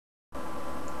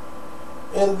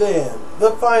And then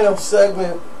the final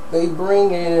segment, they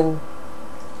bring in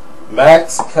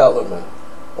Max Kellermam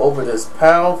over this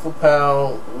pound for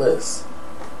pound list.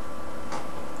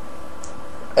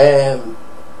 And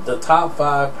the top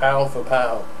 5 pound for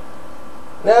pound.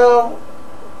 Now,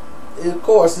 of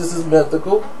course, this is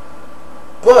mythical,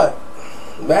 but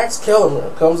Max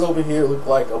Kellermam comes over here look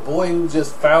like a boy who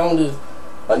just found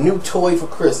a new toy for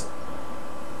Christmas.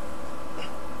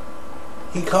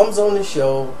 He comes on the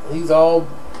show, he's all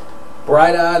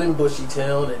bright-eyed and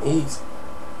bushy-tailed, and he's,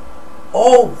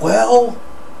 oh, well,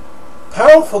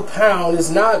 pound for pound is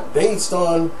not based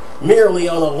on merely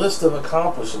on a list of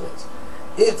accomplishments.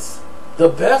 It's the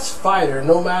best fighter,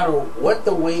 no matter what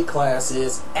the weight class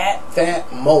is at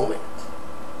that moment.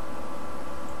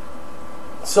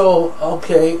 So,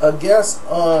 okay, I guess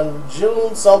on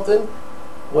June something,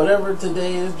 whatever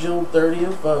today is, June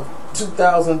 30th of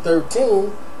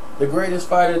 2013, the greatest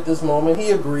fighter at this moment,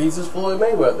 he agrees, is Floyd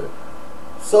Mayweather.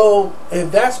 So, if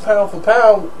that's pound for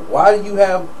pound, why do you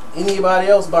have anybody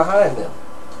else behind them?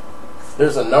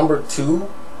 There's a number 2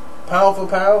 pound for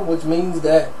pound, which means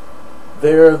that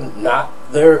they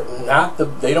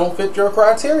don't fit your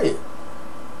criteria.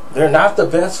 They're not the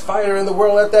best fighter in the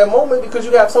world at that moment because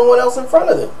you have someone else in front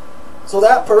of them. So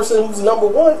that person who's number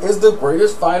 1 is the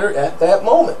greatest fighter at that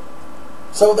moment.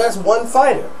 So that's one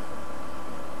fighter.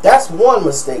 That's one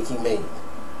mistake he made.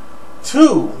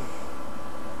 2,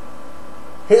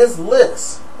 his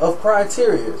list of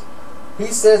criteria. He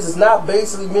says it's not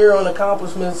basically mere on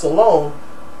accomplishments alone,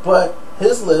 but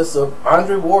his list of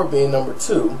Andre Ward being number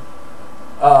 2,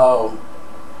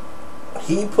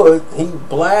 he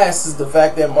blasts the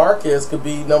fact that Marquez could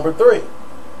be number 3,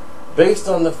 based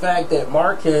on the fact that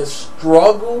Marquez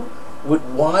struggled with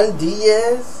Juan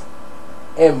Diaz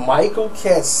and Michael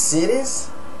Katsidis.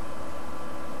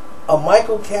 A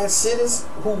Michael Katsidis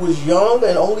who was young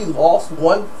and only lost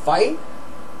 1 fight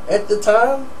at the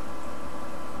time,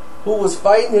 who was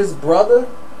fighting his brother,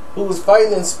 who was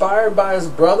fighting inspired by his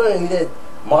brother, and that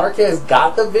Marquez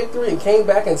got the victory and came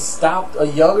back and stopped a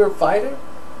younger fighter,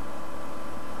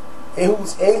 and who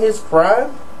was in his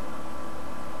prime,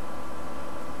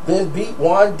 then beat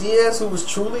Juan Diaz, who was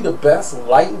truly the best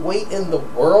lightweight in the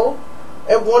world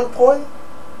at one point.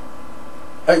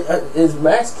 Is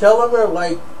Max Kellermam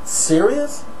like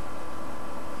serious?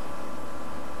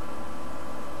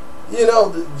 You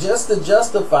know, just to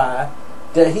justify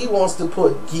that he wants to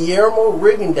put Guillermo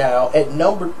Rigondeaux at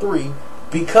number 3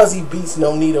 because he beats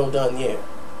Nonito Donaire.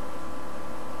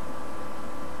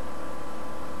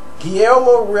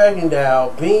 Guillermo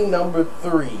Rigondeaux being number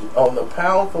 3 on the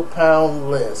pound for pound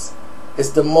list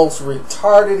is the most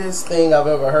retardedest thing I've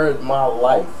ever heard in my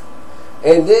life.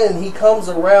 And then he comes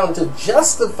around to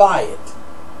justify it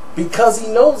because he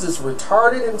knows it's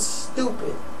retarded and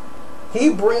stupid. He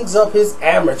brings up his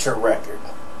amateur record.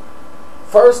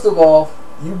 First of all,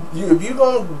 if you're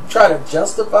going to try to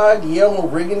justify Guillermo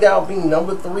Rigondeaux being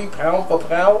number 3 pound for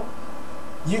pound,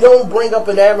 you don't bring up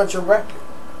an amateur record.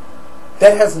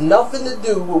 That has nothing to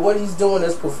do with what he's doing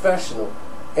as professional.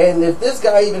 And if this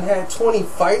guy even had 20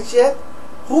 fights yet,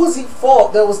 who has he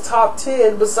fought that was top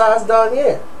 10 besides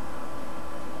Donaire?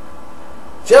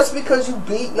 Just because you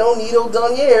beat Nonito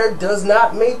Donaire does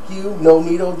not make you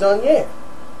Nonito Donaire.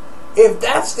 If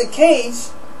that's the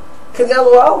case,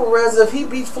 Canelo Alvarez, if he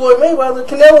beats Floyd Mayweather,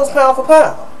 Canelo's pound for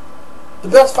pound. The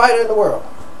best fighter in the world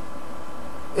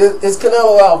is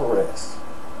Canelo Alvarez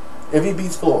if he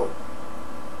beats Floyd.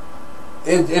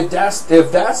 If that's the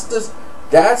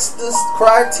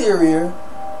criteria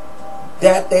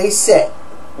that they set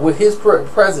with his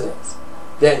presidents,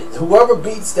 that whoever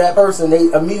beats that person,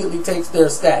 they immediately takes their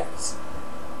status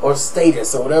or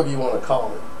whatever you want to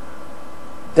call it.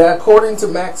 That according to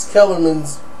Max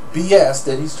Kellerman's BS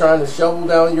that he's trying to shovel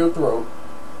down your throat,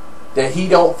 that he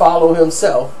don't follow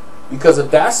himself, because if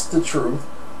that's the truth,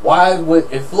 why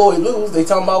would, if Floyd lose, they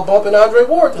talking about bumping Andre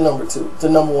Ward to number 2, to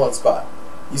number 1 spot?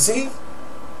 You see?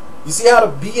 You see how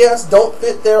the BS don't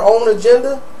fit their own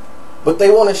agenda, but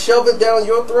they want to shove it down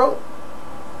your throat?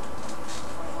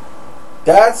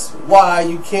 That's why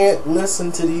you can't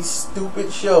listen to these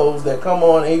stupid shows that come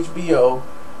on HBO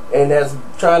and that's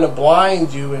trying to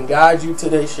blind you and guide you to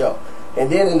their show.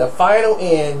 And then in the final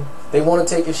end, they want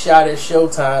to take a shot at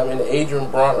Showtime in the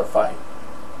Adrian Bronner fight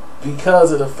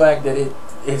because of the fact that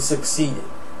it succeeded.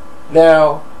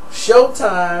 Now,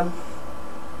 Showtime,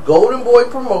 Golden Boy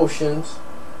Promotions,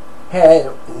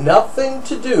 had nothing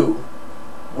to do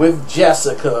with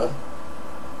Jessica,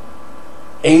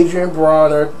 Adrian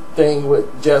Bronner thing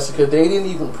with Jessica. They didn't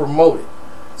even promote it.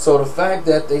 So the fact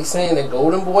that they saying that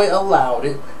Golden Boy allowed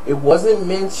it, it wasn't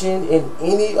mentioned in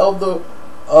any of the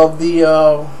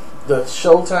the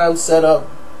Showtime set up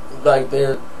like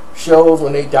their shows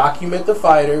when they document the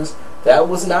fighters. That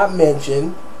was not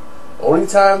mentioned. Only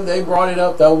time they brought it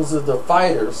up, that was the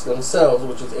fighters themselves,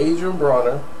 which was Adrian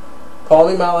Bronner.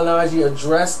 Paulie Malignaggi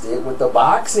addressed it with the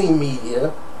boxing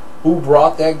media, who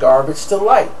brought that garbage to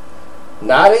light.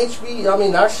 Not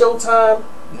not Showtime,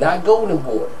 not Golden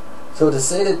Boy. So to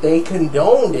say that they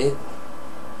condoned it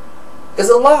is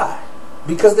a lie,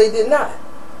 because they did not.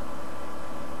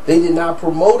 They did not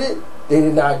promote it. They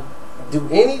did not do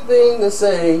anything to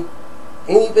say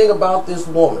anything about this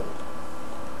woman.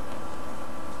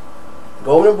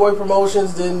 Golden Boy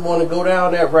Promotions didn't want to go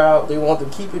down that route. They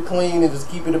wanted to keep it clean and just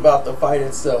keep it about the fight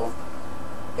itself.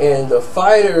 And the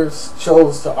fighters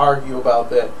chose to argue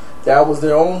about that. That was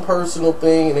their own personal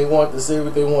thing, and they wanted to say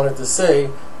what they wanted to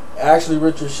say. Actually,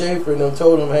 Richard Schaefer and them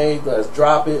told them, hey, let's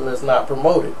drop it, let's not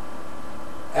promote it.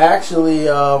 Actually,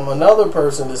 another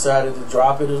person decided to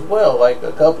drop it as well. Like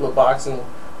a couple of boxing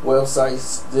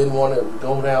websites didn't want to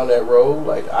go down that road.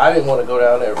 Like I didn't want to go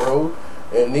down that road,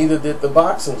 and neither did the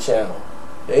boxing channel.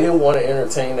 They didn't want to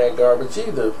entertain that garbage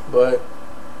either. But,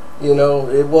 you know,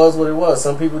 it was what it was.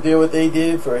 Some people did what they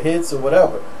did for hits or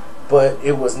whatever. But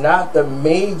it was not the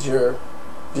major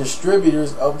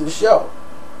distributors of the show.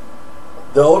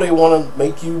 Though they want to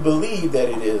make you believe that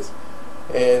it is.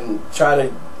 And try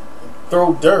to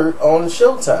throw dirt on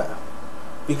Showtime.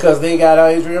 Because they got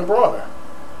Adrian Bronner.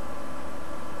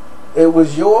 It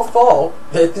was your fault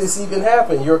that this even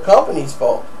happened. Your company's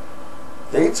fault.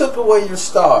 They took away your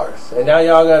stars, and now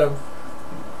y'all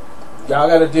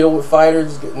gotta deal with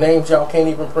fighters names y'all can't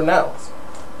even pronounce.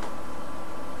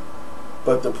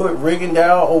 But to put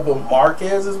Rigondeaux over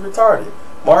Marquez is retarded.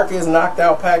 Marquez knocked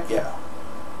out Pacquiao.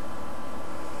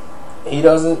 He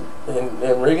doesn't,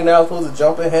 and Rigondeaux's supposed to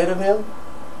jump ahead of him.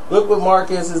 Look what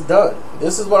Marquez has done.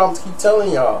 This is what I'm keep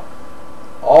telling y'all.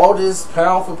 All this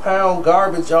pound for pound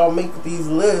garbage, y'all make these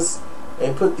lists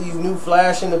and put these new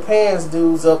flash in the pants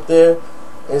dudes up there.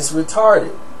 It's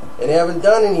retarded, and they haven't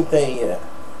done anything yet.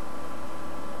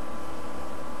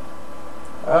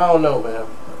 I don't know, man.